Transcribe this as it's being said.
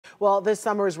Well, this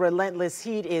summer's relentless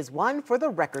heat is one for the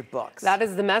record books. That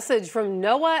is the message from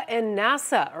NOAA and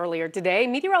NASA earlier today.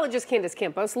 Meteorologist Candace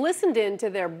Campos listened in to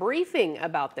their briefing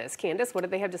about this. Candace, what did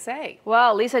they have to say?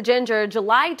 Well, Lisa Ginger,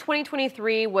 July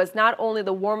 2023 was not only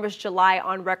the warmest July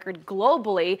on record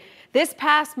globally, this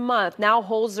past month now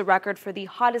holds the record for the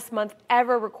hottest month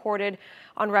ever recorded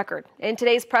on record. In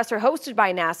today's presser hosted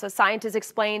by NASA, scientists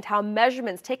explained how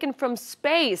measurements taken from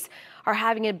space are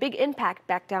having a big impact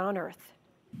back down on Earth.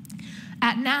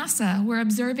 At NASA, we're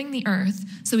observing the Earth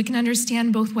so we can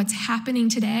understand both what's happening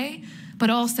today, but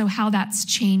also how that's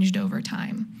changed over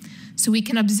time. So we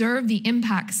can observe the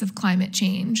impacts of climate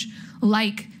change,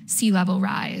 like sea level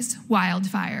rise,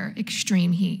 wildfire,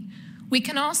 extreme heat. We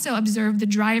can also observe the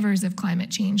drivers of climate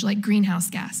change, like greenhouse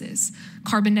gases,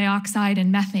 carbon dioxide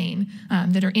and methane,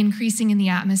 that are increasing in the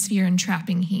atmosphere and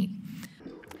trapping heat.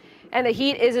 And the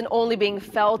heat isn't only being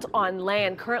felt on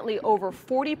land. Currently, over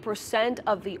 40%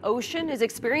 of the ocean is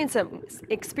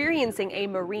experiencing a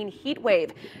marine heat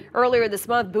wave. Earlier this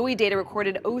month, buoy data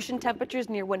recorded ocean temperatures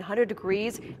near 100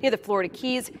 degrees near the Florida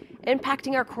Keys,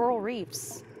 impacting our coral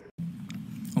reefs.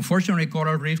 Unfortunately,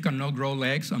 coral reefs cannot grow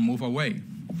legs and move away,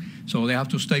 so they have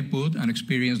to stay put and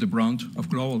experience the brunt of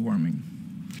global warming.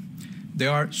 They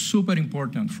are super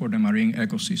important for the marine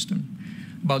ecosystem.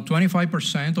 About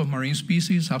 25% of marine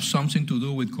species have something to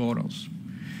do with corals.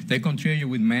 They contribute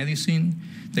with medicine,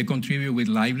 they contribute with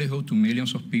livelihood to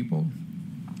millions of people.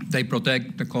 They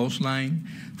protect the coastline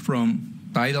from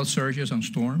tidal surges and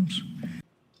storms.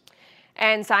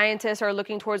 And scientists are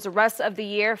looking towards the rest of the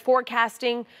year,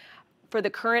 forecasting for the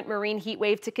current marine heat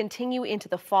wave to continue into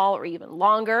the fall or even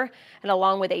longer, and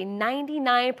along with a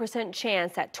 99%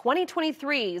 chance that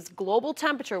 2023's global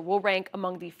temperature will rank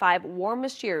among the 5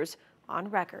 warmest years on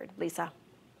record. Lisa.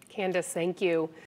 Candace, thank you.